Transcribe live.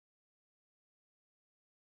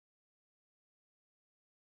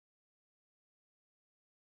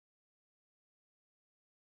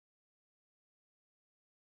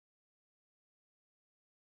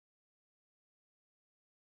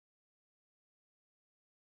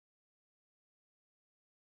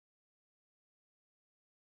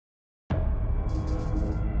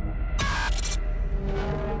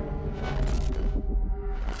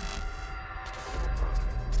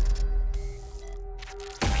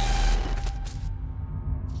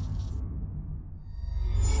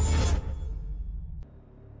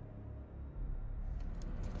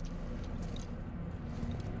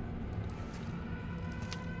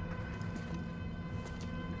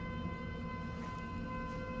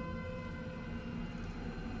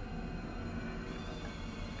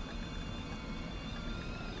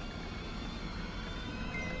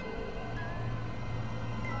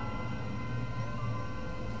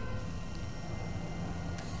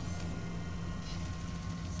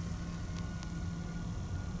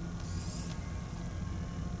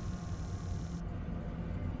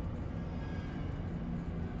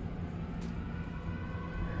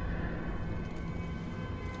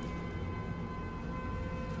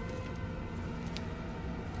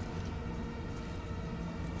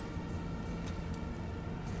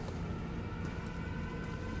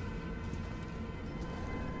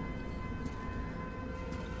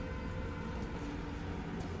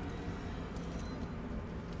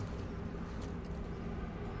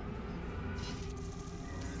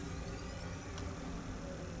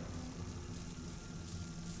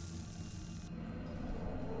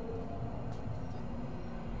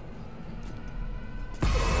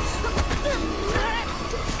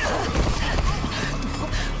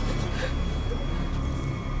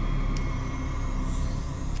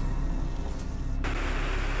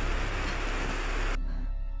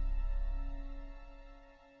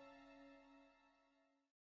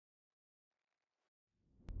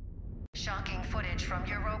Shocking footage from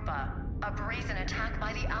Europa. A brazen attack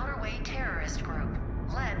by the Outer Way terrorist group,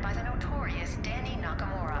 led by the notorious Danny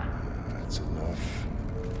Nakamura. That's enough.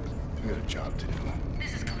 We got a job to do.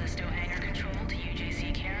 This is Calisto Hangar Control to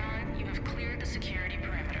UJC Caroline. You have cleared the security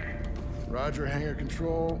perimeter. Roger, hangar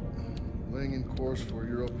control. Laying in course for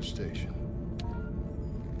Europa Station.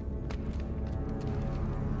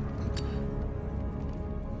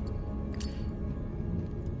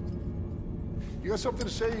 You got something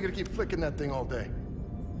to say? You're gonna keep flicking that thing all day.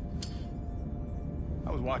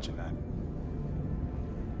 I was watching that.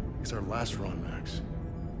 It's our last run, Max.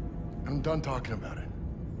 I'm done talking about it.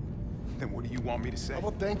 Then what do you want me to say? How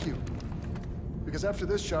about thank you? Because after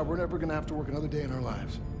this job, we're never gonna have to work another day in our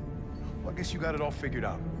lives. Well, I guess you got it all figured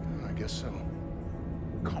out. I guess so.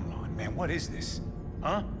 Come on, man, what is this?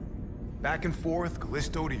 Huh? Back and forth,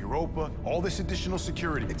 Callisto to Europa, all this additional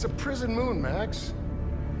security. It's a prison moon, Max.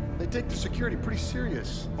 They take their security pretty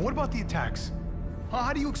serious. And what about the attacks? Huh?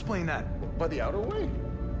 How do you explain that? By the Outer Way.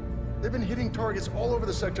 They've been hitting targets all over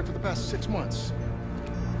the sector for the past 6 months.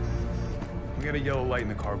 We got a yellow light in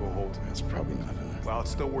the cargo hold. That's probably nothing. Well,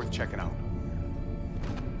 it's still worth checking out.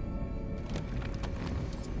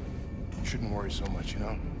 You shouldn't worry so much, you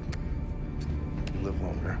know? Live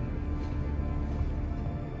longer.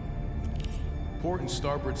 Port and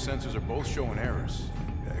starboard sensors are both showing errors.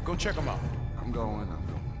 Go check them out. I'm going.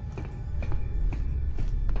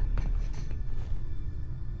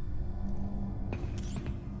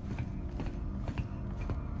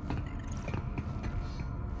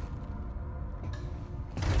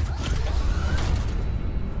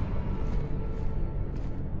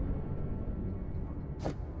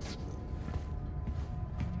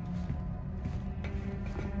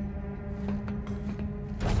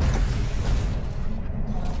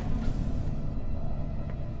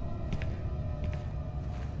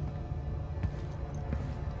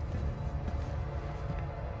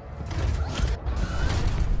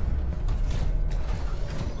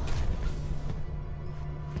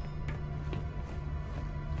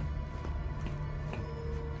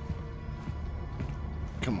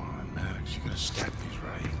 Come on, Max. You gotta stack these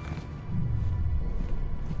right.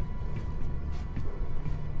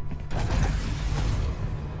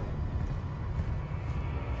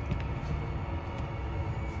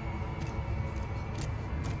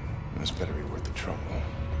 This better be worth the trouble.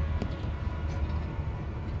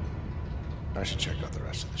 I should check out the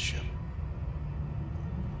rest of the ship.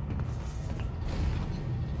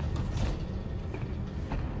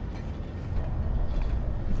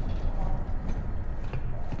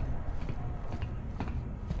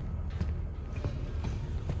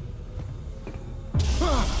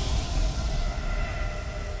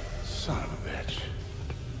 Son of a bitch.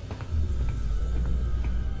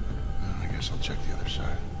 I guess I'll check the other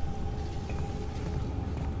side.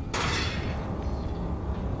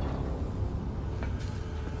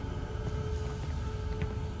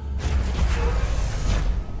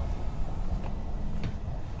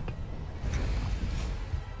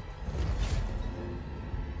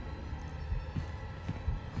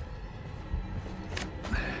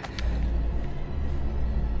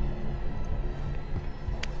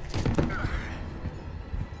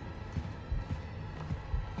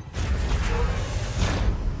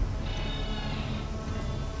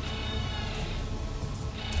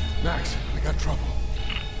 Max, we got trouble.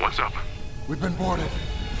 What's up? We've been boarded.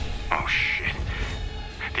 Oh, shit.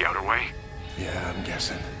 The Outer Way? Yeah, I'm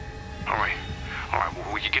guessing. All right,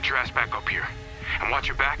 well, you get your ass back up here. And watch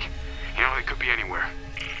your back. You know, they could be anywhere.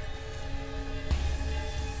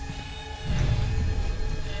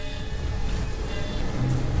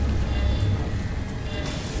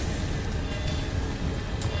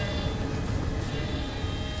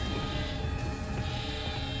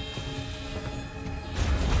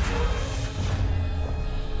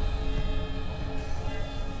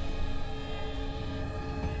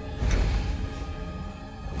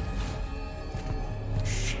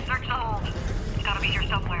 Search the hold. It's gotta be here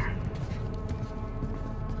somewhere.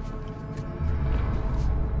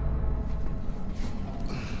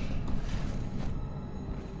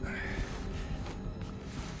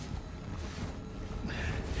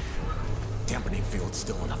 Dampening field's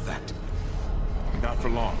still in effect. Not for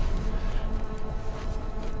long.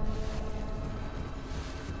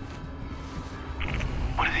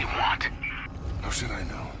 What do they want? How should I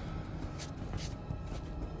know?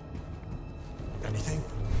 Anything?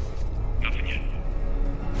 Nothing yet.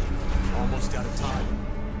 Almost out of time.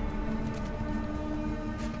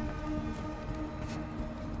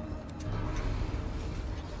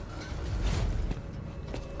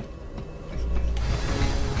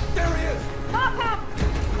 There he is!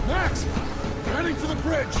 Max! We're heading for the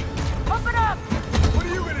bridge! Okay,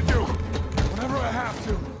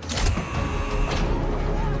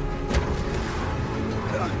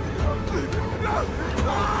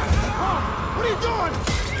 on!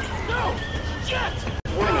 No! Shit!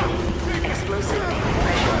 Warning. Explosive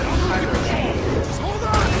decompression in cargo bay. Just hold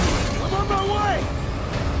on! I'm on my way!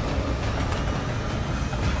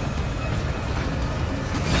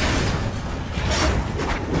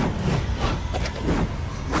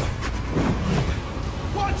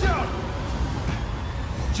 Watch out!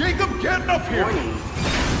 Jacob, get up here! Warning.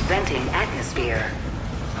 Venting atmosphere.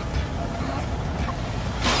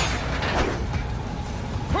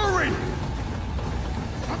 Hurry!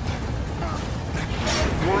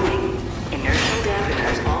 Warning. Inertial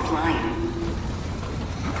dampeners offline.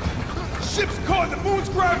 Ship's caught in the moon's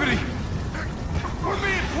gravity! We're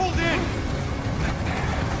being pulled in!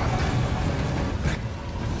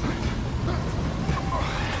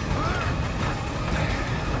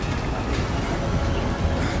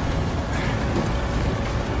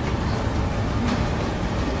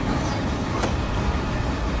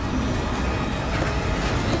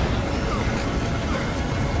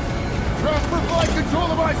 Transfer flight control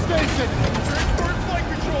to my station! Transport flight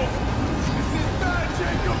control! This is bad,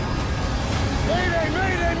 Jacob! Mayday,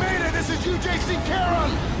 mayday, mayday! This is UJC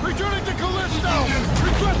Charon! Returning to Calisto!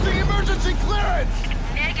 Requesting emergency clearance!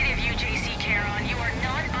 Negative, UJC Charon. You are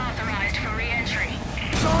not authorized for re-entry.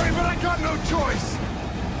 Sorry, but I got no choice!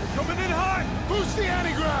 Coming in hot! Boost the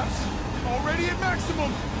anti-gravs! Already at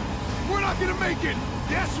maximum! We're not gonna make it!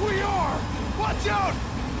 Yes, we are! Watch out!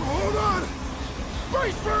 Hold on!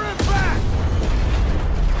 Brace for impact!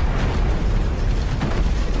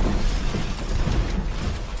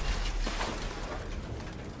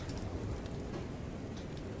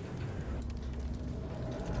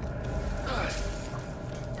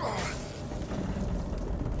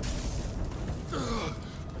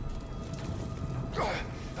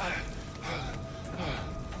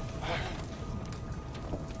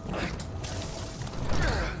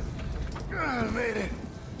 I made it.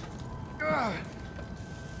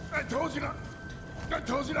 I told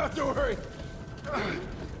you not to worry.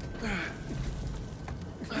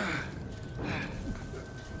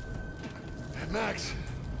 Max.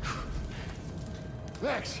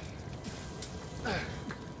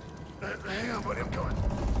 Hang on, buddy, I'm coming.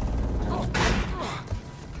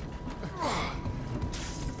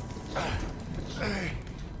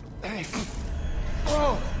 Hey.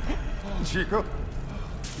 Oh. Chico?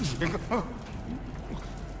 Chico?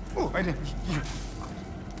 Oh, why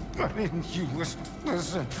didn't you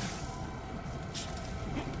listen?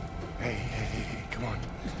 Hey, come on.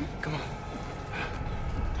 Come on.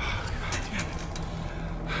 God damn it.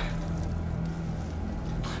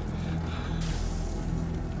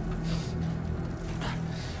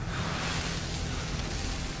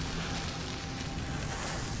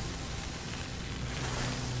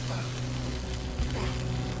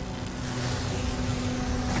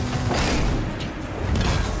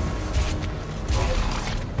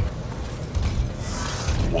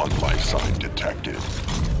 One life sign detected.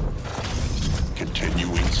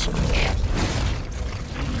 Continuing search.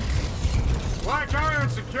 Black Iron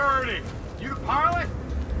Security! You the pilot?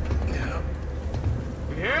 Yeah,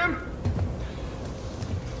 And him?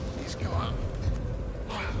 he's gone.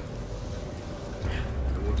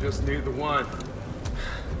 We'll just need the one.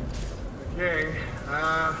 Okay,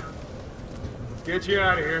 let's get you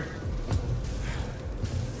out of here.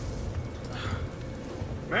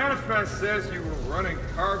 Manifest says you were running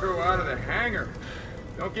cargo out of the hangar.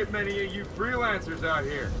 Don't get many of you freelancers out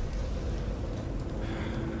here.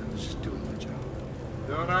 I was just doing my job.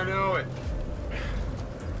 Don't I know it?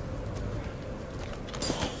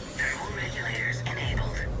 Thermal regulators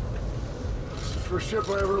enabled. This is the first ship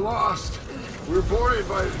I ever lost. We were boarded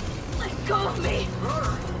by... Let go of me!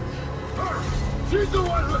 Her! She's the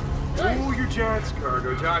one who... Hey! Cool your jets,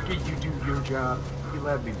 cargo jockey. You do your job. You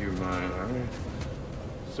let me do mine, all right?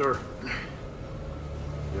 Sir.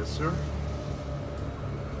 Yes, sir?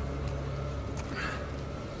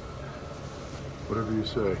 Whatever you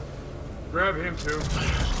say. Grab him, too.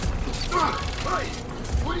 Hey!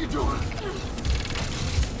 What are you doing?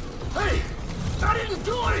 Hey! I didn't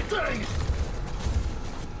do anything!